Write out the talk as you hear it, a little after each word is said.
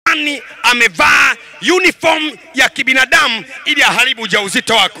Shetani amevaa uniform ya kibinadamu ili aharibu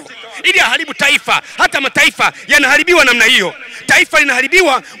ujauzito wako, ili aharibu taifa. Hata mataifa yanaharibiwa namna hiyo. Taifa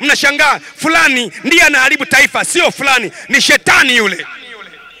linaharibiwa, mnashangaa fulani ndiye anaharibu taifa. Sio fulani, ni shetani yule.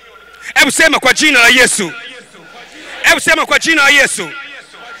 Hebu sema kwa jina la Yesu. Hebu sema kwa jina la Yesu.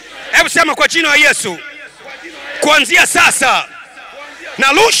 Hebu sema kwa jina la Yesu. Kuanzia sasa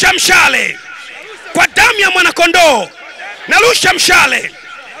narusha mshale kwa damu ya mwanakondoo. Narusha mshale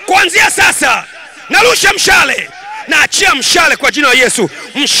kuanzia sasa. Narusha mshale. Naachia mshale kwa jina la Yesu.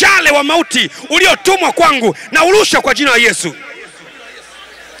 Mshale wa mauti uliotumwa kwangu na urusha kwa jina la Yesu.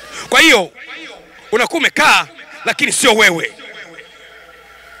 Kwa hiyo unakuwa umekaa lakini sio wewe.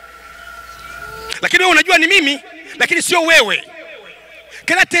 Lakini wewe unajua ni mimi, lakini sio wewe.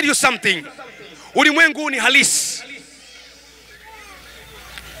 Can I tell you something? Ulimwengu ni halisi.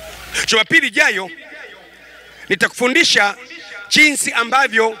 Jumapili ijayo nitakufundisha jinsi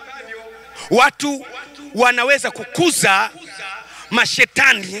ambavyo watu wanaweza kukuza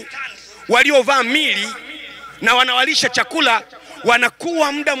mashetani waliovaa mili na wanawalisha chakula.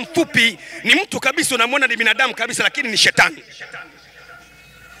 Wanakuwa muda mfupi ni mtu kabisa, unamwona ni binadamu kabisa, lakini ni shetani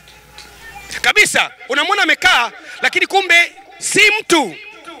kabisa. Unamwona amekaa lakini kumbe si mtu.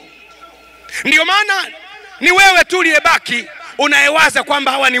 Ndio maana ni wewe tu uliyebaki unayewaza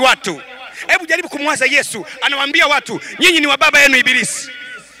kwamba hawa ni watu. Hebu jaribu kumwaza Yesu. Anawaambia watu, nyinyi ni wa baba yenu Ibilisi.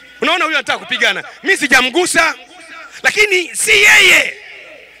 Unaona huyu anataka kupigana. Mimi sijamgusa, lakini si yeye.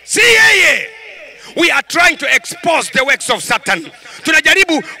 Si yeye. We are trying to expose the works of Satan.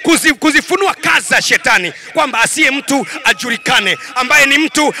 Tunajaribu kuzifunua kazi za shetani, kwamba asiye mtu ajulikane, ambaye ni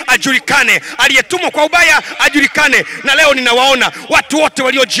mtu ajulikane, aliyetumwa kwa ubaya ajulikane. Na leo ninawaona watu wote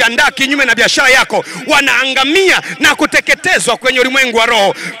waliojiandaa kinyume na biashara yako wanaangamia na kuteketezwa kwenye ulimwengu wa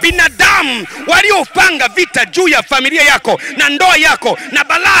roho. Binadamu waliopanga vita juu ya familia yako na ndoa yako na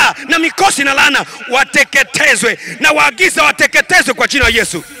balaa na mikosi na laana wateketezwe, na waagiza wateketezwe kwa jina la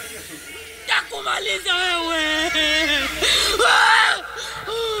Yesu. Kumaliza wewe.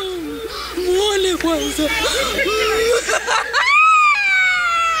 Muone kwanza.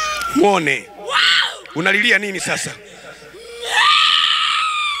 Muone. Unalilia nini sasa?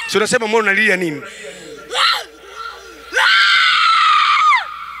 Si unasema muone unalilia nini?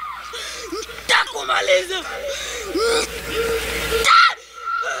 Nitakumaliza.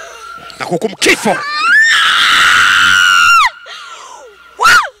 Na kuhukumu kifo.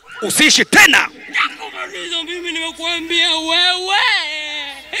 Usiishi tena. Nakumaliza mimi, nimekuambia wewe.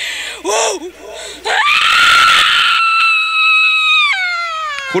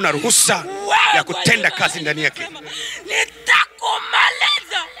 Kuna ruhusa ya kutenda kazi ndani yake.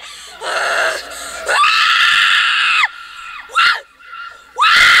 Nitakumaliza.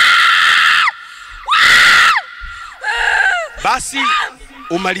 Basi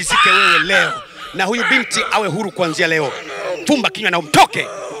umalizike wewe leo, na huyu binti awe huru kuanzia leo. Fumba kinywa na umtoke.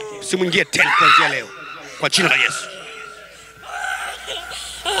 Usimwingie tena kuanzia leo kwa jina la Yesu.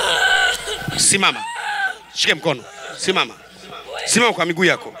 Simama. Shike mkono. Simama. Simama kwa miguu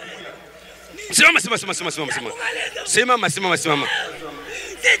yako. Simama. Simama.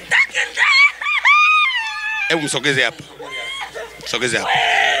 Hebu msogeze hapa. Msogeze hapa.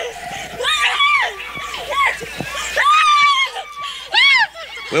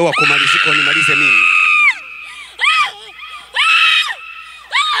 Wewe wakumalizika unimalize mimi.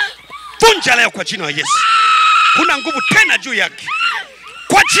 Vunja leo kwa jina la Yesu. Kuna nguvu tena juu yake.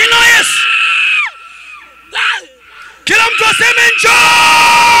 Kwa jina la Yesu. Kila mtu aseme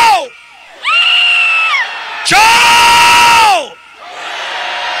njoo. Njoo.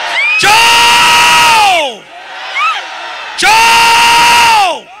 Njoo.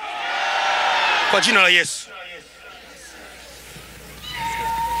 Njoo. Kwa jina la Yesu.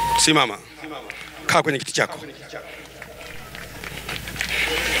 Simama. Kaa kwenye kiti chako.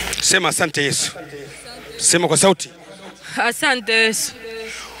 Sema asante Yesu. Sema kwa sauti. Asante Yesu.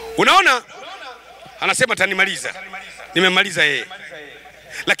 Unaona? Anasema tanimaliza. Nimemaliza yeye.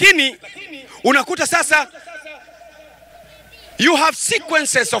 Lakini unakuta sasa you have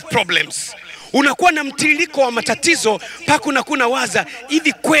sequences of problems. Unakuwa na mtiririko wa matatizo paka unakuwa waza,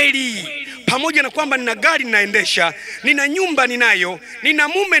 hivi kweli pamoja na kwamba nina gari ninaendesha, nina nyumba ninayo, nina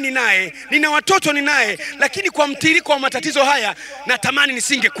mume ninaye, nina watoto ninaye, lakini kwa mtiririko wa matatizo haya natamani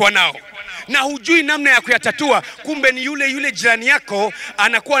nisingekuwa nao. Na hujui namna ya kuyatatua. Kumbe ni yule jirani yako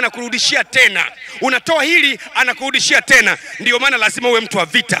anakuwa anakurudishia tena. Unatoa hili anakurudishia tena. Ndio maana lazima uwe mtu wa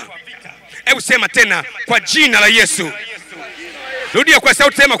vita. Hebu sema tena kwa jina la Yesu. Rudia kwa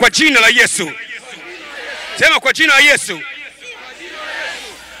sauti, sema kwa jina la Yesu. Sema kwa jina la Yesu.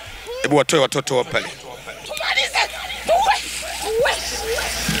 Hebu watoe watoto wa pale.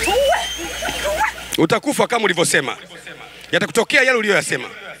 Utakufa kama ulivyosema. Yatakutokea yale uliyoyasema.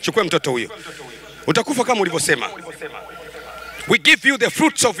 Chukua mtoto huyo. Utakufa kama ulivyosema. We give you the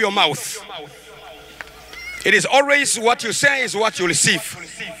fruits of your mouth. It is always what you say is what you receive.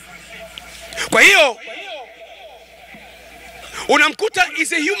 Kwa hiyo unamkuta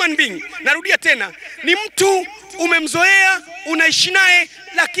is a human being. Narudia tena, ni mtu umemzoea, unaishi naye,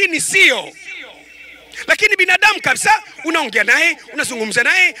 lakini sio. Lakini binadamu kabisa, unaongea naye, unazungumza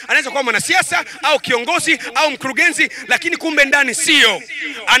naye, anaweza kuwa mwanasiasa au kiongozi au mkurugenzi, lakini kumbe ndani sio.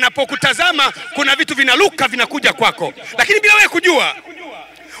 Anapokutazama kuna vitu vinaluka vinakuja kwako, lakini bila wewe kujua.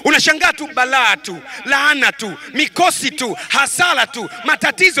 Unashangaa tu, balaa tu, laana tu, mikosi tu, hasara tu,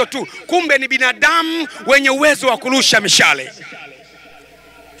 matatizo tu. Kumbe ni binadamu wenye uwezo wa kurusha mishale.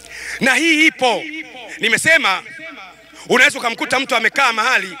 Na hii ipo. Nimesema unaweza kumkuta mtu amekaa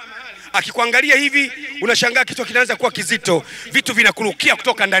mahali, akikuangalia hivi unashangaa kichwa kinaanza kuwa kizito, vitu vinakurukia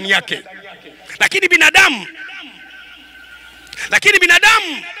kutoka ndani yake. Lakini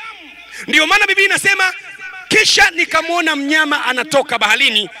binadamu ndio maana Biblia inasema, kisha nikamwona mnyama anatoka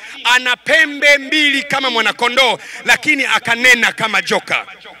baharini, ana pembe mbili kama mwanakondoo, lakini akanena kama joka.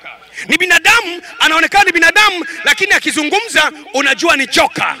 Ni binadamu, anaonekana ni binadamu, lakini akizungumza unajua ni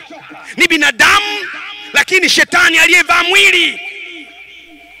joka. Ni binadamu, lakini shetani aliyevaa mwili.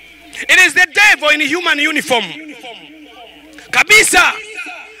 It is the devil in human uniform. Kabisa.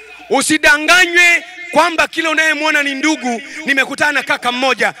 Usidanganywe kwamba kila unayemwona ni ndugu. Nimekutana na kaka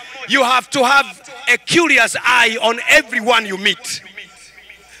mmoja. You have to have a curious eye on everyone you meet.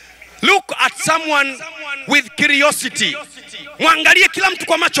 Look at someone with curiosity. Mwangalie kila mtu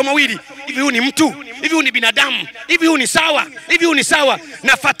kwa macho mawili. Hivi huyu ni mtu? Hivi huyu ni binadamu? Hivi huyu ni sawa? Hivi huyu ni sawa?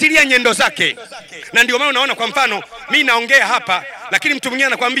 Nafuatilia nyendo zake. Na ndio maana unaona, kwa mfano, mimi naongea hapa, lakini mtu mwingine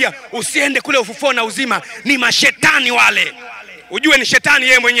anakuambia usiende kule ufufuo na uzima, ni mashetani wale. Ujue ni shetani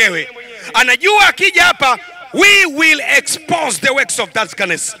yeye mwenyewe. Anajua akija hapa, we will expose the works of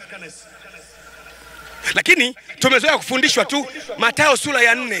darkness. Lakini tumezoea kufundishwa tu. Mathayo sura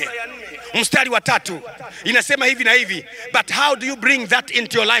ya 4 mstari wa 3 inasema hivi na hivi. But how do you bring that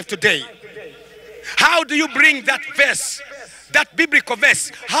into your life today? How do you bring that verse, that biblical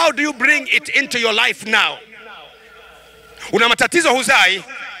verse, how do you bring it into your life now? Una matatizo huzai,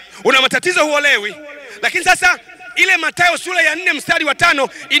 una matatizo huolewi, lakini sasa ile Mathayo sura ya 4 mstari wa 5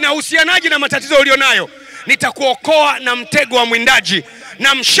 inahusianaje na matatizo ulionayo? Nitakuokoa na mtego wa mwindaji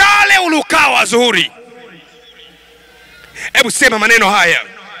na mshale ulukao adhuhuri. Hebu sema maneno haya.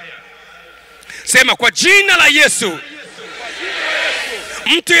 Sema, kwa jina la Yesu,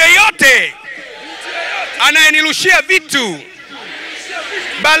 mtu yeyote anayenirushia vitu,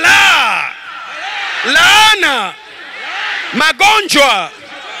 balaa, laana, magonjwa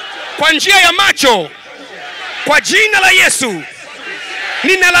kwa njia ya macho, kwa jina la Yesu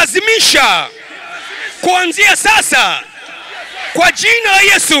ninalazimisha kuanzia sasa, kwa jina la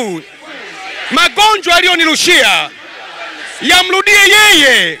Yesu, magonjwa aliyonirushia yamrudie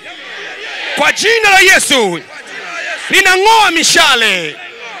yeye. Kwa jina la Yesu ninang'oa mishale,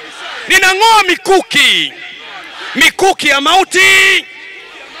 ninang'oa mikuki ya mauti,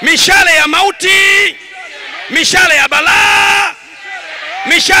 mishale ya mauti, mishale ya balaa,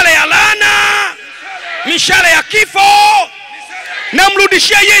 mishale ya laana, mishale ya kifo.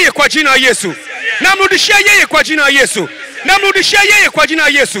 Namrudishia yeye kwa jina la Yesu. Namrudishia yeye kwa jina la Yesu. Namrudishia yeye kwa jina la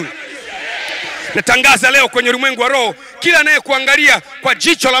Yesu. Natangaza leo kwenye ulimwengu wa roho, kila anayekuangalia kwa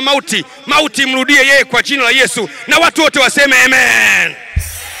jicho la mauti, mauti imrudie yeye kwa jina la Yesu. Na watu wote waseme amen.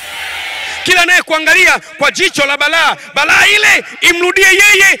 Kila anayekuangalia kwa jicho la balaa, balaa ile imrudie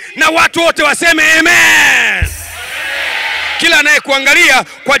yeye, na watu wote waseme amen. Kila anayekuangalia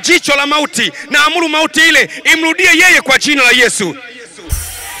kwa jicho la mauti, na amuru mauti ile imrudie yeye kwa jina la Yesu.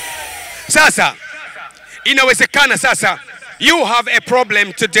 Sasa inawezekana sasa you have a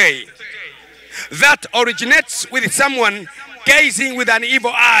problem today that originates with someone gazing with an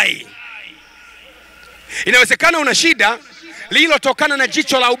evil eye. Inawezekana una shida lililotokana na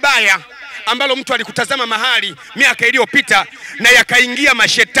jicho la ubaya ambalo mtu alikutazama mahali miaka iliyopita na yakaingia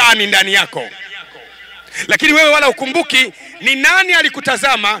mashetani ndani yako. Lakini wewe wala ukumbuki ni nani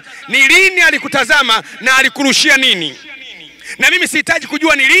alikutazama, ni lini alikutazama, na alikurushia nini. Na mimi sihitaji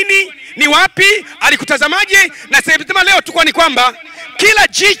kujua ni lini, ni wapi, alikutazamaje. Na sema leo tu ni kwamba kila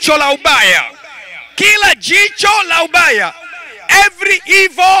jicho la ubaya, every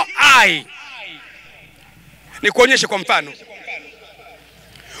evil eye. Ni kuonyeshe kwa mfano,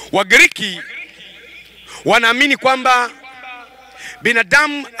 Wagiriki wanaamini kwamba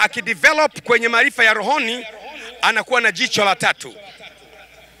binadamu akidevelop kwenye maarifa ya rohoni anakuwa na jicho la tatu.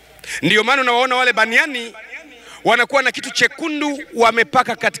 Ndio maana unawaona wale baniani wanakuwa na kitu chekundu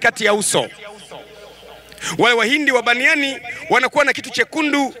wamepaka katikati ya uso. Wale Wahindi wa Baniani wanakuwa na kitu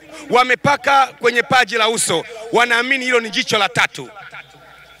chekundu wamepaka kwenye paji la uso, wanaamini hilo ni jicho la tatu.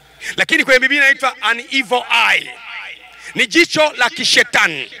 Lakini kwenye Biblia inaitwa an evil eye, ni jicho la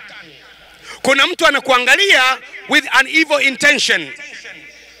kishetani. Kuna mtu anakuangalia with an evil intention,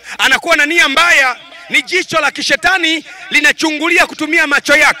 anakuwa na nia mbaya, ni jicho la kishetani linachungulia kutumia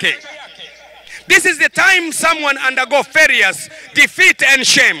macho yake. This is the time someone undergo failures, defeat and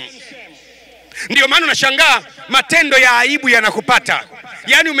shame. Ndio maana unashangaa matendo ya aibu yanakupata.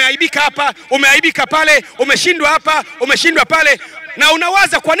 Yani umeaibika hapa, umeaibika pale, umeshindwa hapa, umeshindwa pale, na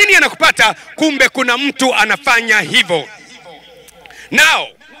unawaza kwa nini yanakupata, kumbe kuna mtu anafanya hivyo. Now,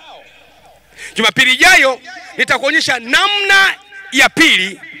 Jumapili ijayo nitakuonyesha namna ya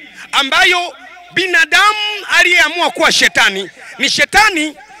pili ambayo binadamu aliyeamua kuwa shetani, ni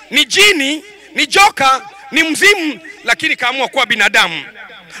shetani, ni jini, ni joka, ni mzimu, lakini kaamua kuwa binadamu.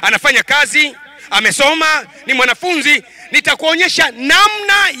 Anafanya kazi, amesoma, ni mwanafunzi. Nitakuonyesha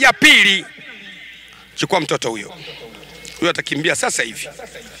namna ya pili. Chukua mtoto huyo. Huyo atakimbia sasa hivi.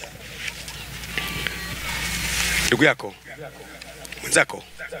 Ndugu yako, mwenzako,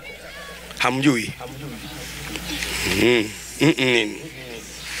 hamjui.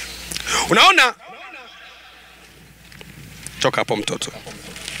 Unaona? Toka hapo mtoto.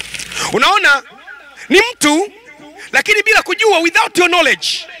 Unaona? Ni mtu, lakini bila kujua, without your knowledge.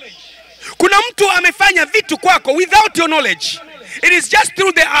 Kuna mtu amefanya vitu kwako without your knowledge. It is just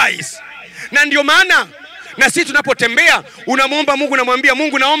through the eyes. Na ndio maana na sisi tunapotembea unamuomba Mungu, unamwambia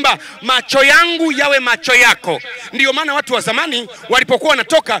Mungu, naomba macho yangu yawe macho yako. Ndio maana watu wa zamani walipokuwa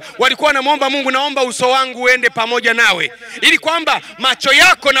wanatoka walikuwa wanamuomba Mungu, naomba uso wangu uende pamoja nawe, ili kwamba macho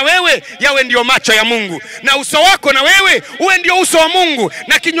yako na wewe yawe ndio macho ya Mungu, na uso wako na wewe uwe ndio uso wa Mungu,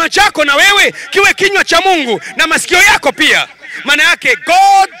 na kinywa chako na wewe kiwe kinywa cha Mungu, na masikio yako pia. Maana yake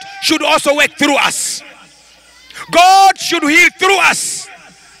God should also work through us. God should heal through us.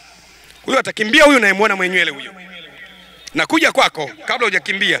 Huyo atakimbia, huyo unayemwona mwenye nywele huyo. Na kuja kwako kabla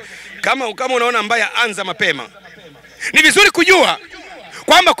hujakimbia. Kama unaona mbaya, anza mapema. Ni vizuri kujua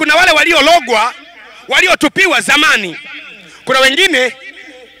kwamba kuna wale waliologwa, waliotupiwa zamani. Kuna wengine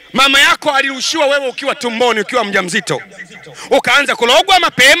mama yako alirushiwa wewe ukiwa tumboni, ukiwa mjamzito. Ukaanza kulogwa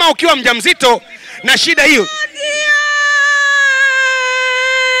mapema ukiwa mjamzito, na shida hiyo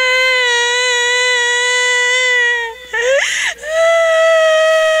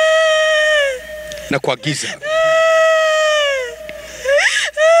na kuagiza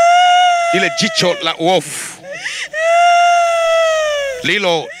ile jicho la uofu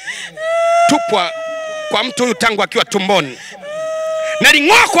lilo tupwa kwa mtu huyu tangu akiwa tumboni, na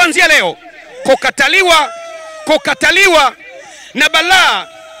ling'oa kuanzia leo. Kukataliwa na balaa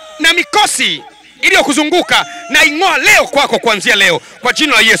na mikosi iliyokuzunguka, na ing'oa leo kwako kuanzia leo kwa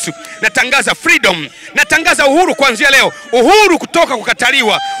jina la Yesu. Natangaza freedom, natangaza uhuru kuanzia leo. Uhuru kutoka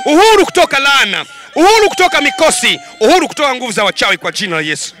kukataliwa, uhuru kutoka laana, uhuru kutoka mikosi, uhuru kutoka nguvu za wachawi kwa jina la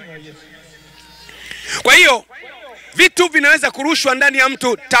Yesu. Kwa hiyo vitu vinaweza kurushwa ndani ya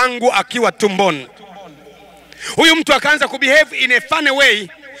mtu tangu akiwa tumboni. Huyu mtu akaanza kubehave in a funny way,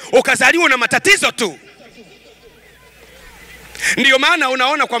 ukazaliwa na matatizo tu. Ndiyo maana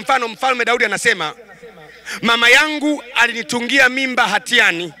unaona kwa mfano Mfalme Daudi anasema, mama yangu alinitungia mimba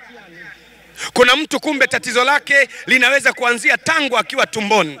hatiani. Kuna mtu kumbe tatizo lake linaweza kuanzia tangu akiwa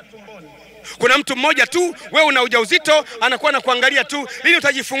tumboni. Kuna mtu mmoja tu, wewe una ujauzito, anakuwa na kuangalia tu lini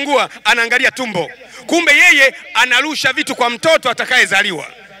utajifungua, anaangalia tumbo. Kumbe yeye anarusha vitu kwa mtoto atakayezaliwa.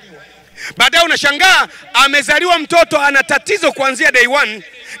 Baadaye unashangaa amezaliwa mtoto ana tatizo kuanzia day one,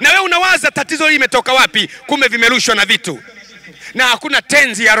 na wewe unawaza tatizo hili limetoka wapi? Kumbe vimerushwa na vitu. Na hakuna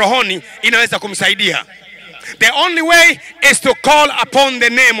tenzi ya rohoni inaweza kumsaidia. The only way is to call upon the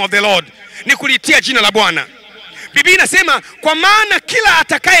name of the Lord. Ni kulitia jina la Bwana. Biblia inasema kwa maana kila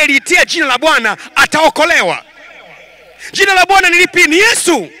atakayeliitia jina la Bwana ataokolewa. Jina la Bwana ni lipi? Ni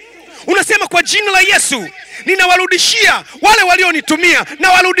Yesu. Unasema kwa jina la Yesu ninawarudishia wale walionitumia,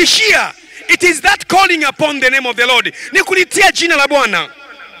 na warudishia. It is that calling upon the name of the Lord. Ni kulitia jina la Bwana.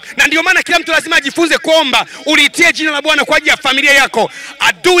 Na ndio maana kila mtu lazima ajifunze kuomba uliitie jina la Bwana kwa ajili ya familia yako.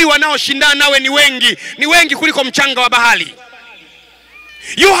 Adui wanaoshindana nawe ni wengi kuliko mchanga wa bahari.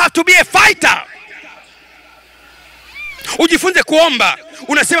 You have to be a fighter. Ujifunze kuomba.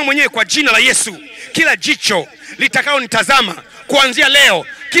 Unasema mwenyewe kwa jina la Yesu, kila jicho litakao nitazama kuanzia leo,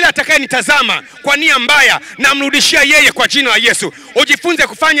 kila atakaye nitazama kwa nia mbaya, namrudishia yeye kwa jina la Yesu. Ujifunze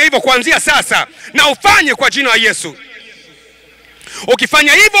kufanya hivyo kuanzia sasa, na ufanye kwa jina la Yesu.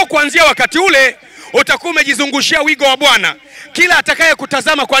 Ukifanya hivyo kuanzia wakati ule, utakuwa umejizungushia wigo wa Bwana. Kila atakaye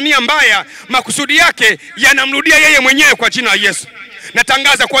kutazama kwa nia mbaya, makusudi yake yanamrudia yeye mwenyewe kwa jina la Yesu.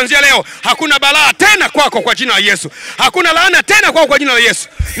 Natangaza kuanzia leo hakuna balaa tena kwako kwa jina la Yesu. Hakuna laana tena kwako kwa jina la Yesu.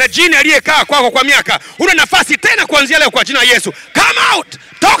 Na jini aliyekaa kwako kwa miaka, huna nafasi tena kuanzia leo kwa jina la Yesu. Come out,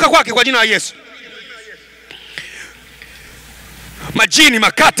 toka kwake kwa jina la Yesu. Majini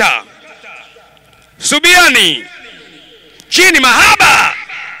makata, subiani, jini mahaba,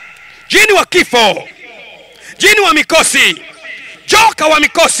 jini wa kifo, jini wa mikosi, joka wa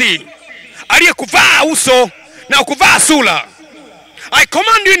mikosi, aliyekuvaa uso na kuvaa sura, I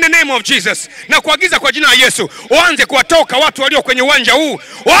command you in the name of Jesus, na kuagiza kwa jina la Yesu, uanze kuwatoka watu walio kwenye uwanja huu,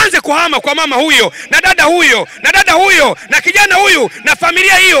 uanze kuhama kwa mama huyo, na dada huyo, na dada huyo, na kijana huyu, na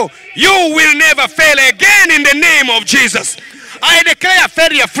familia hiyo. You will never fail again in the name of Jesus. I declare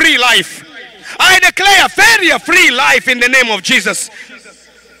failure free life. I declare failure free life in the name of Jesus.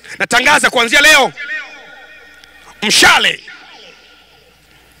 Natangaza kuanzia leo, mshale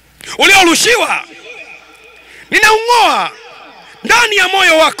uliorushiwa ninaung'oa ndani ya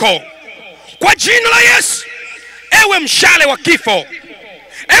moyo wako kwa jina la Yesu. Ewe mshale wa kifo,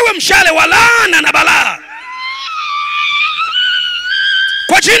 ewe mshale wa laana na balaa,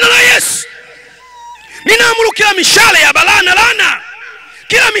 kwa jina la Yesu ninaamuru kila mishale ya balaa na laana,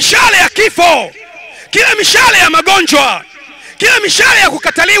 kila mishale ya kifo, kila mishale ya magonjwa, kila mishale ya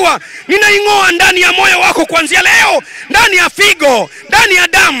kukataliwa, ninaing'oa ndani ya moyo wako kuanzia leo, ndani ya figo, ndani ya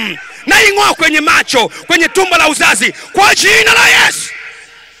damu, naing'oa kwenye macho, kwenye tumbo la uzazi, kwa jina la Yesu.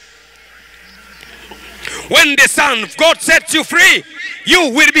 When the Son of God sets you free, you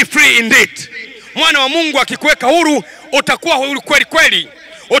will be free indeed. Mwana wa Mungu akikuweka huru, utakuwa huru kweli kweli.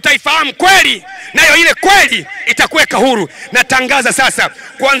 Utaifahamu kweli, nayo ile kweli itakuweka huru. Natangaza sasa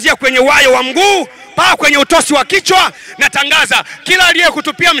kuanzia kwenye wayo wa mguu paa kwenye utosi wa kichwa, natangaza kila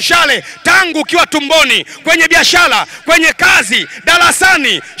aliyekutupia mshale tangu ukiwa tumboni, kwenye biashara, kwenye kazi,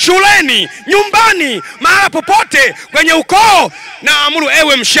 darasani, shuleni, nyumbani, mahali popote, kwenye ukoo, naamuru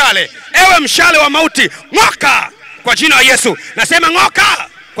ewe mshale wa mauti, ng'oka kwa jina la Yesu. Nasema ng'oka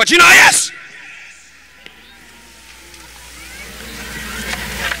kwa jina la Yesu.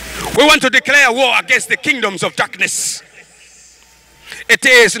 We want to declare war against the kingdoms of darkness. It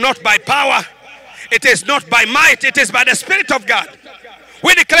is not by power, it is not by might, it is by the Spirit of God.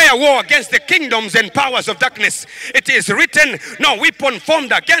 We declare war against the kingdoms and powers of darkness. It is written, no weapon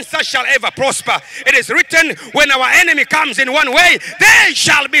formed against us shall ever prosper. It is written, when our enemy comes in one way, they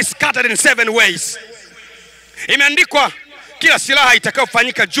shall be scattered in 7 ways. Imeandikwa, kila silaha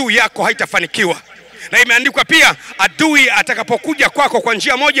itakayofanyika juu yako haitafanikiwa. Na imeandikwa pia, adui atakapokuja kwako kwa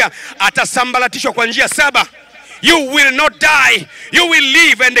njia moja, atasambalatishwa kwa njia 7. You will not die, you will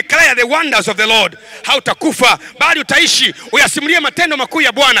live and declare the wonders of the Lord. Hautakufa bali utaishi, uyasimulie matendo makuu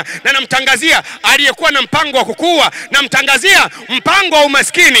ya Bwana. Na namtangazia aliyekuwa na mpango wa kukuua, namtangazia mpango wa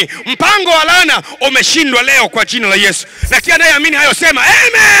umaskini, mpango wa laana umeshindwa leo kwa jina la Yesu. Na kila anayeamini hayo sema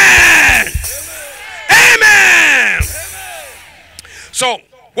amen. Amen. So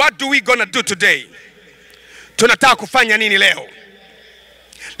what do we gonna do today? Tunataka kufanya nini leo?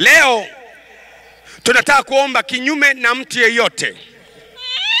 Leo tunataka kuomba kinyume na mtu yeyote.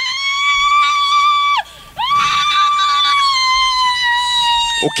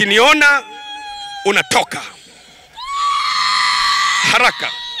 Ukiniona unatoka haraka.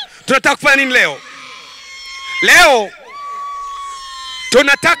 Tunataka kufanya nini leo? Leo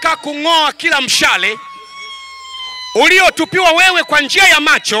tunataka kung'oa kila mshale uliotupiwa wewe kwa njia ya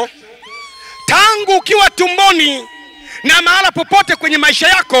macho tangu ukiwa tumboni na mahala popote kwenye maisha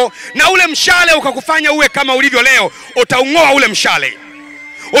yako, na ule mshale ukakufanya uwe kama ulivyo leo. Utaung'oa ule mshale.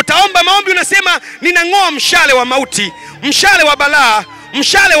 Utaomba maombi, unasema ninang'oa mshale wa mauti, mshale wa balaa,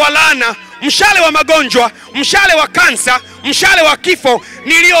 mshale wa laana, mshale wa magonjwa, mshale wa kansa, mshale wa kifo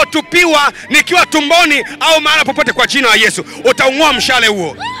niliotupiwa nikiwa tumboni au mahala popote kwa jina la Yesu. Utaung'oa mshale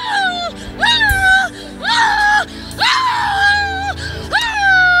huo.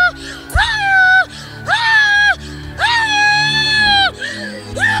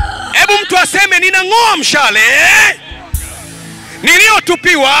 Hebu mtu aseme ninang'oa mshale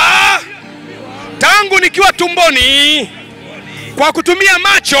niliotupiwa tangu nikiwa tumboni kwa kutumia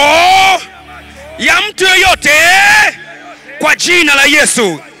macho ya mtu yoyote kwa jina la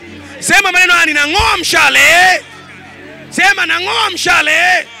Yesu. Sema maneno haya, ninang'oa mshale. Sema nang'oa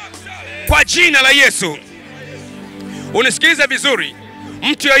mshale kwa jina la Yesu. Unisikilize vizuri.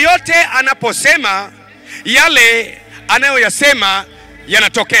 Mtu yoyote anaposema, yale anayoyasema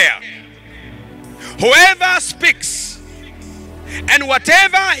yanatokea. Whoever speaks and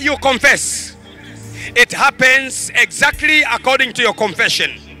whatever you confess, it happens exactly according to your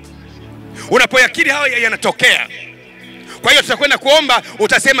confession. Unapoyakiri hayo yanatokea. Kwa hiyo tutakwenda kuomba,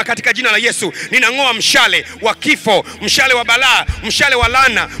 utasema katika jina la Yesu, ninang'oa mshale wa kifo, mshale wa balaa, mshale wa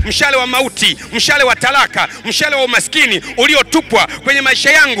laana, mshale wa mauti, mshale wa talaka, mshale wa umaskini uliotupwa kwenye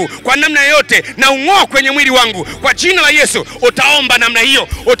maisha yangu kwa namna yote, na ung'oa kwenye mwili wangu kwa jina la Yesu. Utaomba namna hiyo.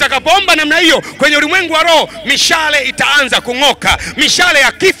 Utakapoomba namna hiyo, kwenye ulimwengu wa roho mishale itaanza kung'oka. Mishale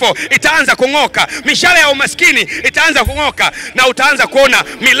ya kifo itaanza kung'oka, mishale ya umaskini itaanza kung'oka, na utaanza kuona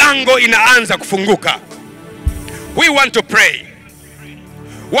milango inaanza kufunguka. We want to pray.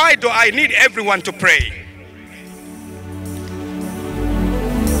 Why do I need everyone to pray?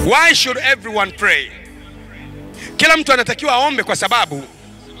 Why should everyone pray? Kila mtu anatakiwa aombe kwa sababu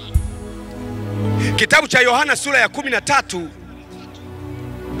kitabu cha Yohana sura ya 14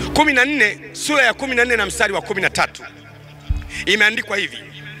 sura ya 14 na mstari wa 13 imeandikwa hivi: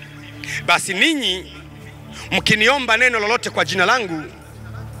 basi ninyi mkiniomba neno lolote kwa jina langu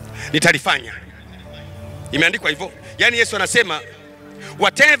nitalifanya. Imeandikwa hivyo. Yani Yesu anasema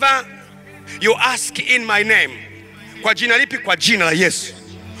whatever you ask in my name. Kwa jina lipi? Kwa jina la Yesu.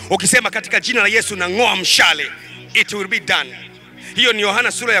 Ukisema katika jina la Yesu na ng'oa mshale, it will be done. Hiyo ni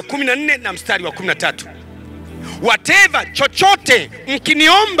Yohana sura ya 14 na mstari wa 13. Whatever, chochote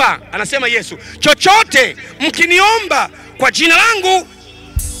mkiniomba, anasema Yesu, chochote mkiniomba kwa jina langu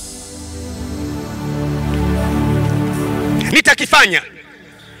nitakifanya.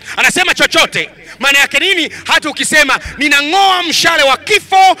 Anasema chochote. Maana yake nini? Hata ukisema ninang'oa mshale wa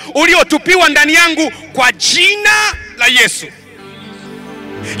kifo uliotupiwa ndani yangu kwa jina la Yesu.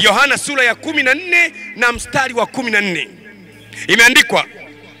 Yohana sura ya 14 na mstari wa 14 imeandikwa,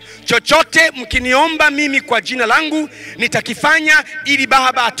 chochote mkiniomba mimi kwa jina langu nitakifanya, ili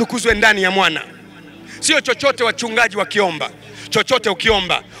Baba atukuzwe ndani ya Mwana. Sio chochote wachungaji wakiomba. Chochote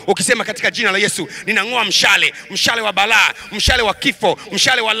ukiomba, ukisema katika jina la Yesu, ninang'oa mshale wa balaa, mshale wa kifo,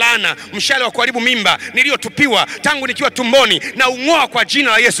 mshale wa laana, mshale wa kuharibu mimba niliyotupiwa tangu nikiwa tumboni, na ung'oa kwa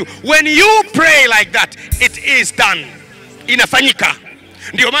jina la Yesu. When you pray like that, it is done. Inafanyika.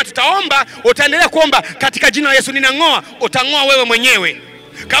 Ndio maana tutaomba, utaendelea kuomba katika jina la Yesu, ninang'oa. Utang'oa wewe mwenyewe.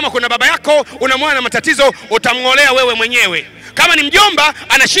 Kama kuna baba yako unamwona na matatizo, utamng'olea wewe mwenyewe. Kama ni mjomba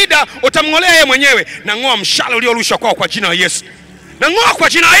ana shida, utamng'olea yeye mwenyewe. Na ng'oa mshale uliorushwa kwao kwa jina la Yesu. Na ng'oa kwa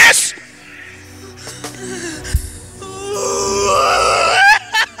jina la Yesu.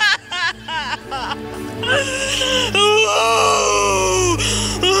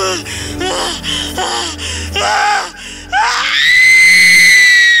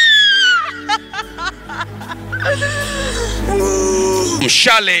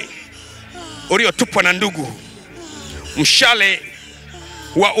 Mshale uliotupwa na ndugu, mshale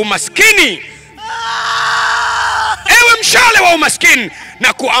wa umaskini, ewe mshale wa umaskini,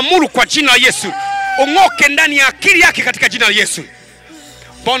 na kuamuru kwa jina la Yesu ung'oke ndani ya akili yake katika jina la Yesu.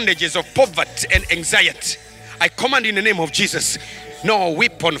 Bondages of poverty and anxiety, I command in the name of Jesus, no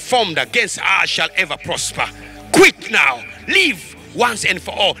weapon formed against us shall ever prosper. Quit now, leave once and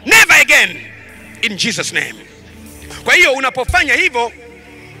for all, never again, in Jesus name. Kwa hiyo unapofanya hivyo,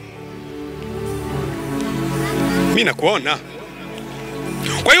 mimi nakuona.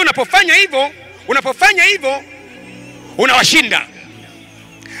 Kwa hiyo unapofanya hivyo unawashinda.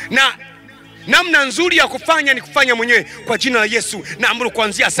 Na namna nzuri ya kufanya ni kufanya mwenyewe kwa jina la Yesu. Naamuru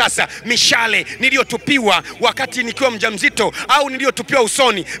kuanzia sasa, mishale niliyotupiwa wakati nikiwa mjamzito au niliyotupiwa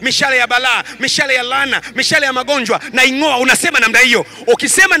usoni, mishale ya balaa, mishale ya laana, mishale ya magonjwa, na ing'oa. Unasema namna hiyo.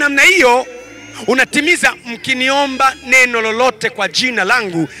 Ukisema namna hiyo, unatimiza mkiniomba neno lolote kwa jina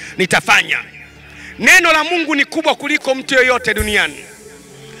langu nitafanya. Neno la Mungu ni kubwa kuliko mtu yoyote duniani.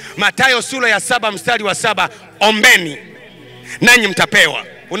 Mathayo sura ya 7 mstari wa 7, ombeni nanyi mtapewa.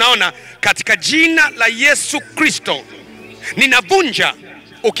 Unaona, katika jina la Yesu Kristo ninavunja,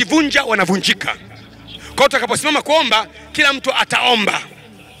 ukivunja wanavunjika. Kwa utakaposimama kuomba, kila mtu ataomba.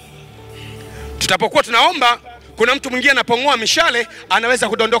 Tutapokuwa tunaomba, kuna mtu mwingine anapong'oa mishale anaweza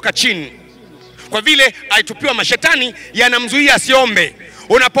kudondoka chini, kwa vile aitupiwa mashetani yanamzuia asiombe.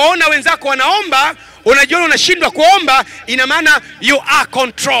 Unapoona wenzako wanaomba, unajiona unashindwa kuomba, ina maana you are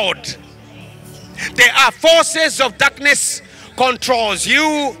controlled. There are forces of darkness controls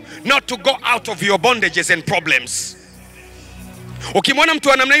you not to go out of your bondages and problems. Ukimwona mtu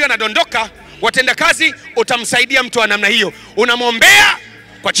wa namna hiyo anadondoka, watenda kazi, utamsaidia mtu wa namna hiyo. Unamwombea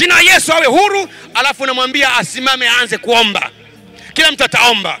kwa jina la Yesu awe huru, alafu unamwambia asimame aanze kuomba. Kila mtu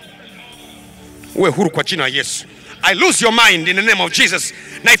ataomba. Uwe huru kwa jina la Yesu. I lose your mind in the name of Jesus.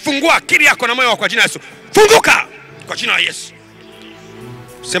 Na ifungua akili yako na moyo wako kwa jina la Yesu. Funguka kwa jina la Yesu.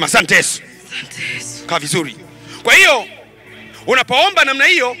 Sema asante Yesu. Asante Yesu. Kaa vizuri. Kwa hiyo unapoomba namna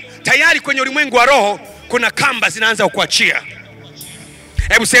hiyo, tayari kwenye ulimwengu wa roho kuna kamba zinaanza kukuachia.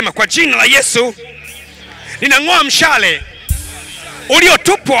 Hebu sema kwa jina la Yesu ninang'oa mshale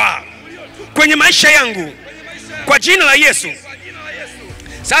uliotupwa kwenye maisha yangu kwa jina la Yesu.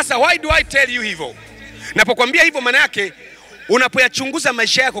 Sasa why do I tell you hivyo? Napokuambia hivyo maana yake unapoyachunguza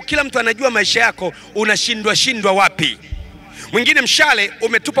maisha yako, kila mtu anajua maisha yako unashindwa wapi. Mwingine mshale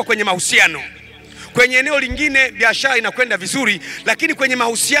umetupa kwenye mahusiano. Kwenye eneo lingine biashara inakwenda vizuri, lakini kwenye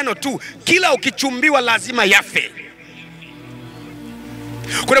mahusiano tu kila ukichumbiwa lazima yafe.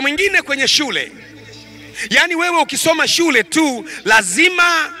 Kuna mwingine kwenye shule. Yaani wewe ukisoma shule tu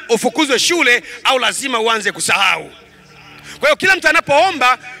lazima ufukuzwe shule au lazima uanze kusahau. Kwa hiyo kila mtu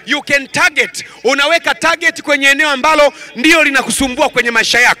anapoomba you can target, unaweka target kwenye eneo ambalo ndio linakusumbua kwenye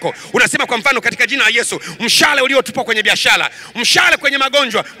maisha yako. Unasema kwa mfano katika jina la Yesu, mshale uliotupa kwenye biashara, mshale kwenye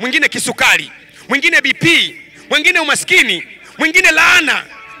magonjwa, mwingine kisukari, mwingine BP, mwingine umaskini, mwingine laana,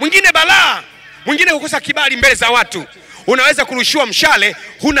 mwingine balaa, mwingine kukosa kibali mbele za watu. Unaweza kurushiwa mshale,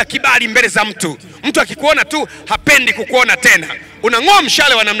 huna kibali mbele za mtu. Mtu akikuona tu hapendi kukuona tena. Unang'oa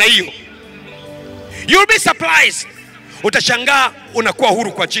mshale wa namna hiyo. You'll be surprised. Utashangaa unakuwa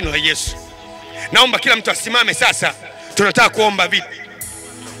huru kwa jina la Yesu. Naomba kila mtu asimame sasa. Tunataka kuomba vipi?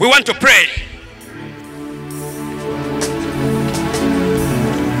 We want to pray.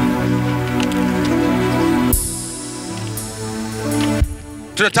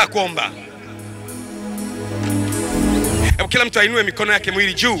 Tunataka kuomba. Hebu kila mtu ainue mikono yake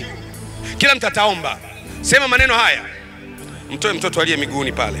mwili juu. Kila mtu ataomba. Sema maneno haya. Mtoe mtoto aliye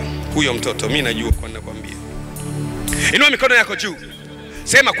miguuni pale. Huyo mtoto mimi najua kwa ninakwambia. Inua mikono yako juu.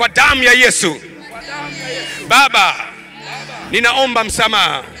 Sema kwa damu ya Yesu. Baba, ninaomba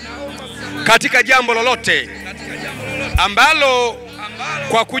msamaha katika jambo lolote ambalo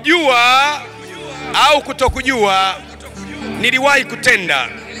kwa kujua au kutokujua niliwahi kutenda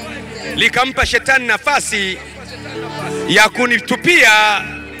likampa shetani nafasi ya kunitupia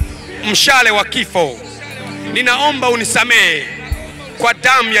mshale wa kifo. Ninaomba unisamehe kwa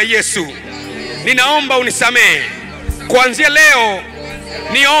damu ya Yesu. Ninaomba unisamehe. Kuanzia leo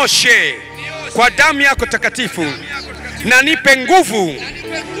nioshe kwa damu yako takatifu na nipe nguvu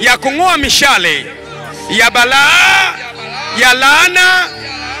ya kung'oa mishale ya balaa, ya laana,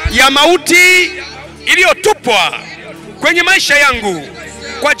 ya mauti iliyotupwa kwenye maisha yangu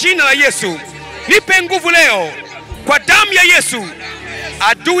kwa jina la Yesu. Nipe nguvu leo kwa damu ya Yesu.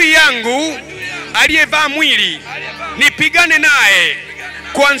 Adui yangu aliyevaa mwili nipigane naye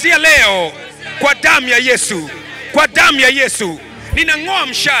kuanzia leo kwa damu ya Yesu. Kwa damu ya Yesu ninang'oa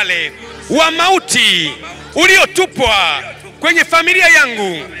mshale wa mauti uliotupwa kwenye familia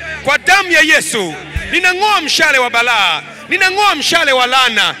yangu kwa damu ya Yesu. Ninang'oa mshale wa balaa, ninang'oa mshale wa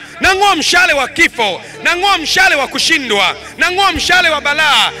laana, nang'oa mshale wa kifo, nang'oa mshale wa kushindwa, nang'oa mshale wa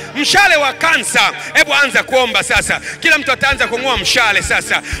balaa, mshale wa kansa. Hebu anza kuomba sasa. Kila mtu ataanza kung'oa mshale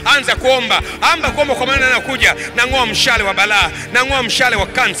sasa. Anza kuomba. Amba kuomba kwa maana yanakuja. Nang'oa mshale wa balaa, nang'oa mshale wa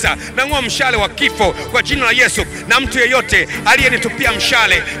kansa, nang'oa mshale wa kifo kwa jina la Yesu. Na mtu yeyote aliyenitupia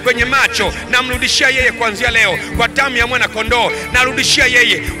mshale kwenye macho, namrudishia yeye kuanzia leo kwa damu ya mwana kondoo. Narudishia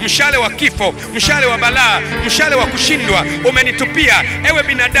yeye mshale wa kifo, mshale wa balaa, mshale wa kushindwa umenitupia. Ewe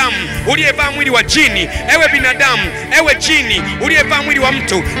binadamu uliyevaa mwili wa jini, ewe binadamu, ewe jini uliyevaa mwili wa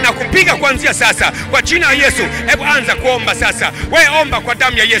mtu, na kupiga kuanzia sasa kwa jina la Yesu. Hebu anza kuomba sasa. Wewe omba kwa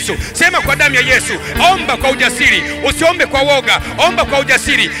damu ya Yesu. Sema kwa damu ya Yesu. Omba kwa ujasiri. Usiombe kwa woga. Omba kwa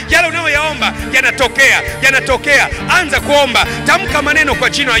ujasiri. Yale unayoyaomba yanatokea, yanatokea. Anza kuomba. Tamka maneno kwa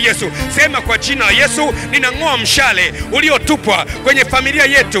jina la Yesu. Sema kwa jina la Yesu, ninang'oa mshale uliotupwa kwenye familia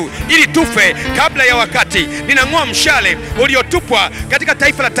yetu ili tufe kabla ya wakati. Ninang'oa mshale uliotupwa katika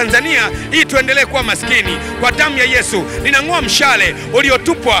taifa la Tanzania ili tuendelee kuwa maskini kwa damu ya Yesu. Ninang'oa mshale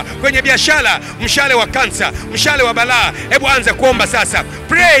uliotupwa kwenye biashara, mshale wa kansa, mshale wa balaa. Hebu anza kuomba sasa.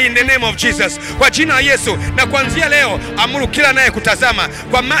 Pray in the name of Jesus. Kwa jina la Yesu. Na kuanzia leo amuru kila anayekutazama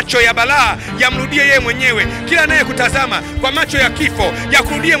kwa macho ya balaa yamrudie yeye mwenyewe. Kila anayekutazama kwa macho ya kifo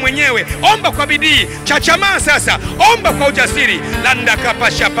yakurudie mwenyewe. Omba kwa bidii. Chachamaa sasa. Omba kwa ujasiri. Landa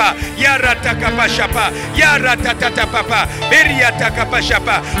kapashapa, yarata kapashapa, yarata tatapapa, beriata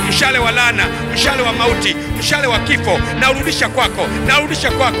kapashapa. Mshale wa laana, mshale wa mauti, mshale wa kifo na urudisha kwako, na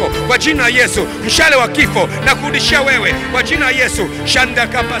urudisha kwako kwa jina la Yesu. Mshale wa kifo na kurudishia wewe kwa jina la Yesu. Shanda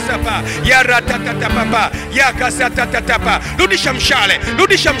kapasapa, yarata tatapapa, yakasata tatapa. Rudisha mshale,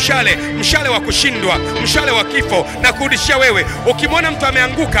 rudisha mshale, mshale wa kushindwa, mshale wa kifo na kurudishia wewe. Ukimwona mtu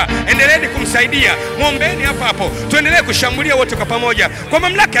ameanguka, endeleeni kumsaidia. Muombeeni hapo hapo. Tuendelee kushambulia wote kwa pamoja kwa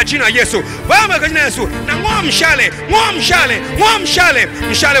mamlaka ya jina la Yesu. Baba kwa jina la Yesu. Na ng'oa mshale, ng'oa mshale, ng'oa mshale,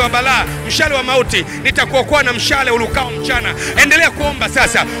 mshale wa balaa, mshale wa mauti. Nitakuokoa na mshale ulukao mchana. Endelea kuomba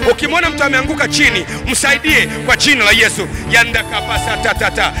sasa. Ukimwona mtu ameanguka chini, msaidie kwa jina la Yesu. Yanda kapasa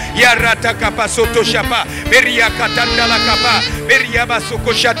tatata, yarata kapasoto shapa, beria katanda la kapa, beria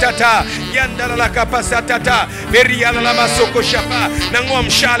basoko shatata, yanda la kapasa tata, beria la basoko shapa. Nang'oa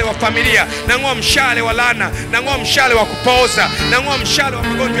mshale wa familia, nang'oa mshale wa laana, nang'oa mshale wa kupooza, nang'oa mshale wa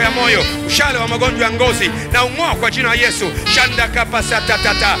magonjwa ya moyo, mshale wa magonjwa ya ngozi, na ung'oa kwa jina la Yesu. Shanda kapasa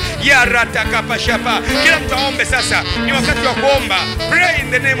tatata, yarata kapashapa. Kila mtu aombe sasa. Ni wakati wa kuomba. Pray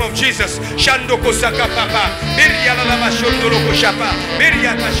in the name of Jesus. Shando kusaka papa, beria la bashondoro kushapa,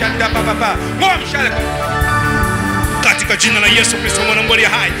 beria tashanda papa. Ng'oa mshale katika jina la Yesu Kristo mwana wa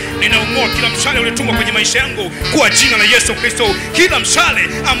hai. Ninaung'oa kila mshale uliotumwa kwenye maisha yangu kwa jina la Yesu Kristo. Kila mshale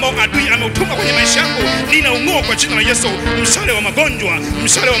ambao adui ameutuma kwenye maisha yangu, ninaung'oa kwa jina la Yesu. Mshale wa magonjwa,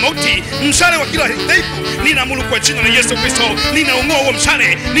 mshale wa mauti, mshale wa kila dhaifu, ninaamuru kwa jina la Yesu Kristo. Ninaung'oa huo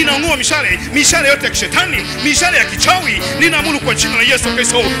mshale, ninaung'oa mishale yote ya kishetani, mishale ya kichawi, ninaamuru kwa jina la Yesu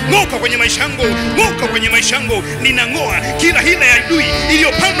Kristo. Ng'oka kwenye maisha yangu, ng'oka kwenye maisha yangu. Ninang'oa kila hila ya adui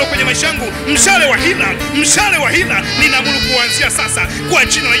iliyopandwa kwenye maisha yangu. Mshale wa hila, ninaamuru kuanzia sasa kwa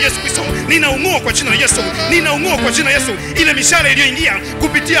jina la Yesu Kristo. Ninaung'oa kwa jina la Yesu, ninaung'oa kwa jina la Yesu. Ile mishale iliyoingia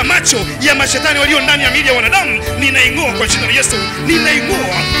kupitia macho ya mashetani walio ndani ya miili ya wanadamu, ninaing'oa kwa jina la Yesu.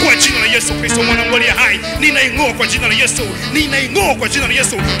 Ninaing'oa kwa jina la Yesu Kristo mwana wa hai. Ninaing'oa kwa jina la Yesu, ninaing'oa kwa jina la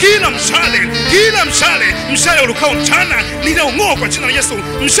Yesu. Kila mshale ulukao mchana, ninaung'oa kwa jina la Yesu.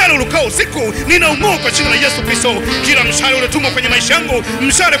 Mshale ulukao usiku, ninaung'oa kwa jina la Yesu Kristo. Kila mshale uliotumwa kwenye maisha yangu,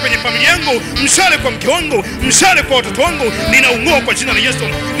 mshale kwenye familia yangu, mshale kwa mke wangu, mshale kwa watoto wangu, ninaung'oa kwa jina la Yesu.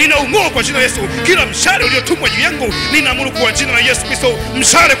 Ninaung'oa kwa jina la Yesu. Kila mshale uliotumwa juu yangu, ninaamuru kwa jina la Yesu Kristo.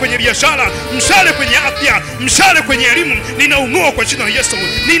 Mshale kwenye biashara, mshale kwenye afya, mshale kwenye elimu, ninaung'oa kwa jina la Yesu.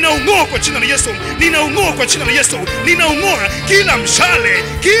 Ninaung'oa kwa jina la Yesu. Ninaung'oa kwa jina la Yesu. Ninaung'oa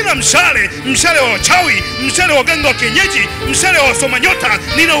kila mshale wa wachawi, mshale wa waganga wa kienyeji, mshale wa wasoma nyota,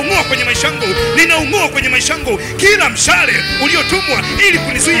 ninaung'oa kwenye maisha yangu. Ninaung'oa kwenye maisha yangu. Kila mshale uliotumwa ili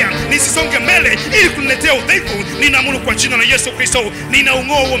kunizuia nisisonge mbele, ili kuniletea udhaifu, ninaamuru kwa jina la Yesu Kristo.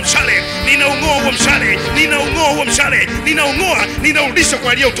 Ninaung'oa huo mshale, ninaung'oa huo mshale, ninaung'oa huo mshale, ninaung'oa, ninarudisha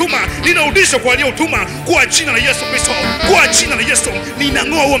kwa aliyeutuma, ninarudisha kwa aliyeutuma kwa jina la Yesu Kristo. Kwa jina la Yesu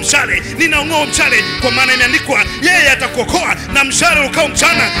ninang'oa huo mshale, ninaung'oa huo mshale, kwa maana imeandikwa yeye atakuokoa na mshale ukao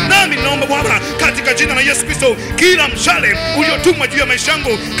mchana. Nami ninaomba Bwana katika jina la Yesu Kristo, kila mshale uliotumwa juu ya maisha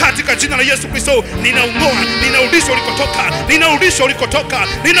yangu katika jina la Yesu Kristo, ninaung'oa, ninarudisha ulikotoka, ninarudisha ulikotoka,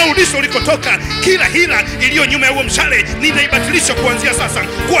 ninarudisha ulikotoka. Kila hila iliyo nyuma ya huo mshale, ninaibatilisha kuanzia sasa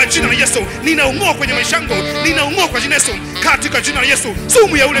kwa jina la Yesu. Ninaung'oa kwenye maisha yangu, ninaung'oa kwa jina la Yesu katika jina la Yesu.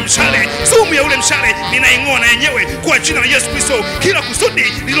 Sumu ya ule mshale, ninaing'oa na yenyewe kwa jina la Yesu Kristo. Kila kusudi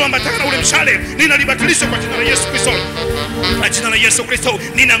lililoambatana na ule mshale, ninalibatilisha kwa jina la Yesu Kristo. Kwa jina la Yesu Kristo,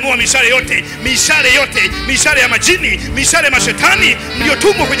 ninang'oa mishale yote, mishale ya majini, mishale ya mashetani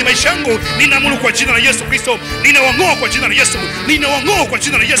mliotumwa kwenye maisha yangu, ninaamuru kwa jina la Yesu Kristo. Ninawang'oa kwa jina la Yesu, ninawang'oa kwa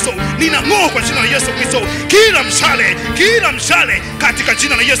jina la Yesu, ninang'oa kwa jina la Yesu Kristo. Kila mshale katika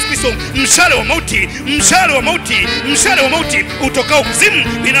jina la Yesu Kristo, mshale wa mauti utokao kuzimu,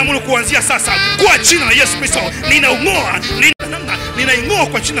 ninaamuru kuanzia sasa kwa jina la Yesu Kristo. Ninaing'oa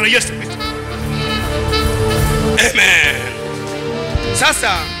kwa jina la Yesu Kristo. Amen.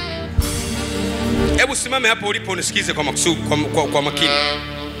 Sasa hebu simame hapo ulipo unisikize kwa makini.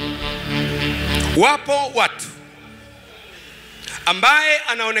 Wapo watu ambaye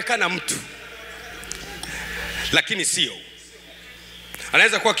anaonekana mtu lakini sio.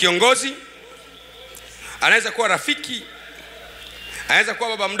 Anaweza kuwa kiongozi, anaweza kuwa rafiki, anaweza kuwa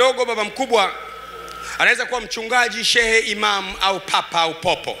baba mdogo, baba mkubwa, anaweza kuwa mchungaji, shehe, imam au papa au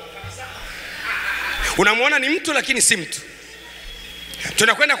popo. Unamwona ni mtu lakini si mtu.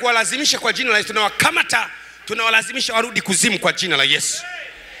 Tunakwenda kuwalazimisha kwa jina la Yesu, tunawakamata, tunawalazimisha warudi kuzimu kwa jina la Yesu.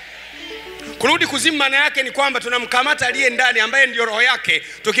 Kurudi kuzimu maana yake ni kwamba tunamkamata aliye ndani ambaye ndio roho yake.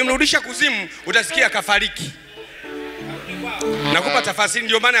 Tukimrudisha kuzimu utasikia kafariki. Nakupa tafasiri,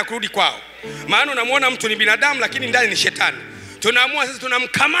 ndio maana ya kurudi kwao. Maana unamwona mtu ni binadamu lakini ndani ni shetani. Tunaamua sasa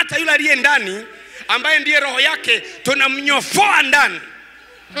tunamkamata yule aliye ndani ambaye ndiye roho yake, tunamnyofoa ndani,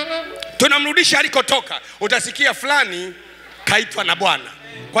 tunamrudisha alikotoka. Utasikia fulani kaitwa na Bwana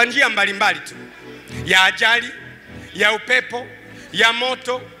kwa njia mbalimbali tu, ya ajali, ya upepo, ya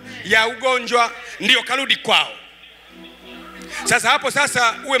moto, ya ugonjwa, ndio karudi kwao. Sasa hapo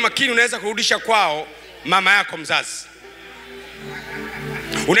sasa uwe makini, unaweza kurudisha kwao mama yako mzazi,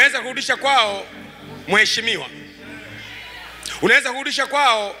 unaweza kurudisha kwao mheshimiwa, unaweza kurudisha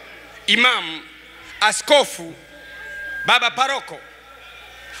kwao imam, askofu, baba paroko.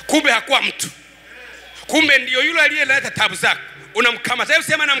 Kumbe hakuwa mtu, kumbe ndio yule aliyeleta tabu zako. unamkamata. Hebu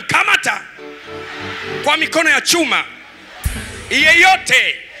sema namkamata kwa mikono ya chuma.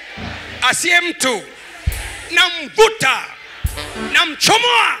 Yeyote asiye mtu, namvuta,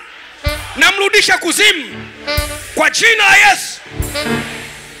 namchomoa, namrudisha kuzimu kwa jina la Yesu.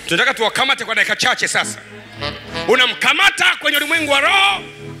 Tunataka tuwakamate kwa dakika chache sasa. Unamkamata kwenye ulimwengu wa roho,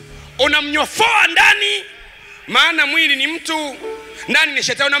 unamnyofoa ndani, maana mwili ni mtu, ndani ni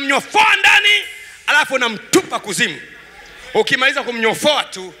shetani. Unamnyofoa ndani, alafu unamtupa kuzimu. Ukimaliza kumnyofoa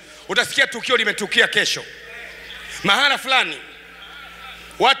tu, utasikia tukio limetukia kesho. Mahala fulani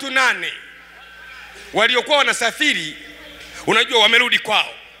watu 8 waliokuwa wanasafiri, unajua wamerudi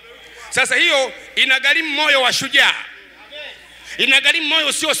kwao. Sasa hiyo inagharimu moyo wa shujaa. Inagharimu moyo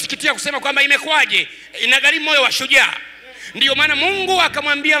usiosikitia kusema kwamba imekwaje. Inagharimu moyo wa shujaa. Ndiyo maana Mungu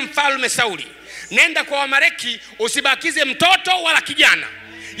akamwambia mfalme Sauli, nenda kwa Wamaleki usibakize mtoto wala kijana.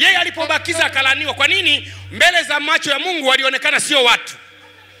 Yeye alipobakiza akalaniwa. Kwa nini? Mbele za macho ya Mungu walionekana sio watu.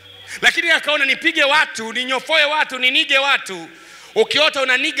 Lakini akaona nipige watu, ninyofoe watu, ninige watu. Ukiota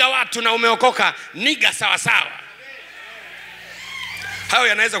unaniga watu na umeokoka, niga sawa sawa. Hayo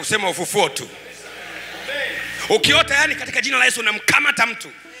yanaweza kusema ufufuo tu. Ukiota yani katika jina la Yesu unamkamata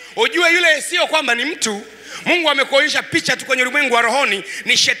mtu, ujue yule sio kwamba ni mtu. Mungu amekuonyesha picha tu kwenye ulimwengu wa rohoni,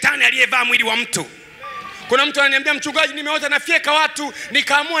 ni shetani aliyevaa mwili wa mtu. Kuna mtu ananiambia, mchungaji, nimeota nafyeka watu,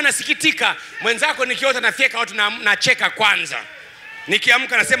 nikaamua nasikitika. Mwenzako nikiota nafyeka watu nacheka kwanza.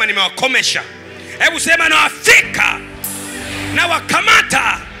 Nikiamka nasema nimewakomesha. Hebu sema nawafika, na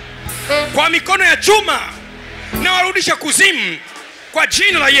wakamata kwa mikono ya chuma, na warudisha kuzimu kwa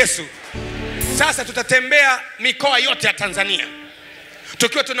jina la Yesu. Sasa tutatembea mikoa yote ya Tanzania.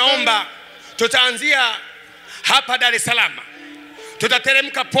 Tukiwa tunaomba, tutaanzia hapa Dar es Salaam.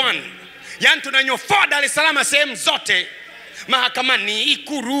 Tutateremka Pwani. Yaani tunanyofoa Dar es Salaam sehemu zote. Mahakamani,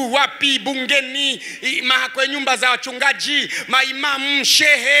 Ikulu, wapi, bungeni, kwa nyumba za wachungaji, maimamu,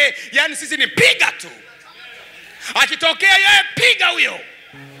 shehe. Yaani sisi ni piga tu. Akitokea yeye piga huyo.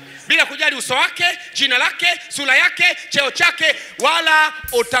 Bila kujali uso wake, jina lake, sura yake, cheo chake, wala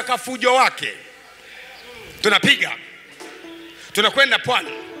utakafujo wake. Tunapiga. Tunakwenda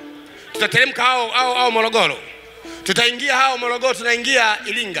Pwani. Tutateremka hao Morogoro. Tutaingia hao Morogoro, tunaingia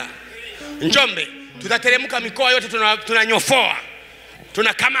Iringa, Njombe. Tutateremka mikoa yote, tunanyofoa,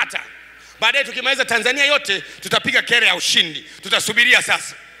 tunakamata. Baadaye tukimaliza Tanzania yote, tutapiga kere ya ushindi. Tutasubiria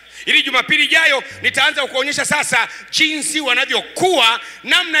sasa. Ili Jumapili ijayo nitaanza kuonyesha sasa jinsi wanavyokuwa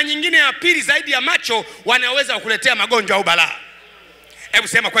namna nyingine ya pili zaidi ya macho, wanaweza kukuletea magonjwa au balaa. Hebu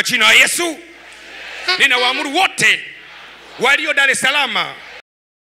sema kwa jina la Yesu, ninawaamuru wote walio Dar es Salaam,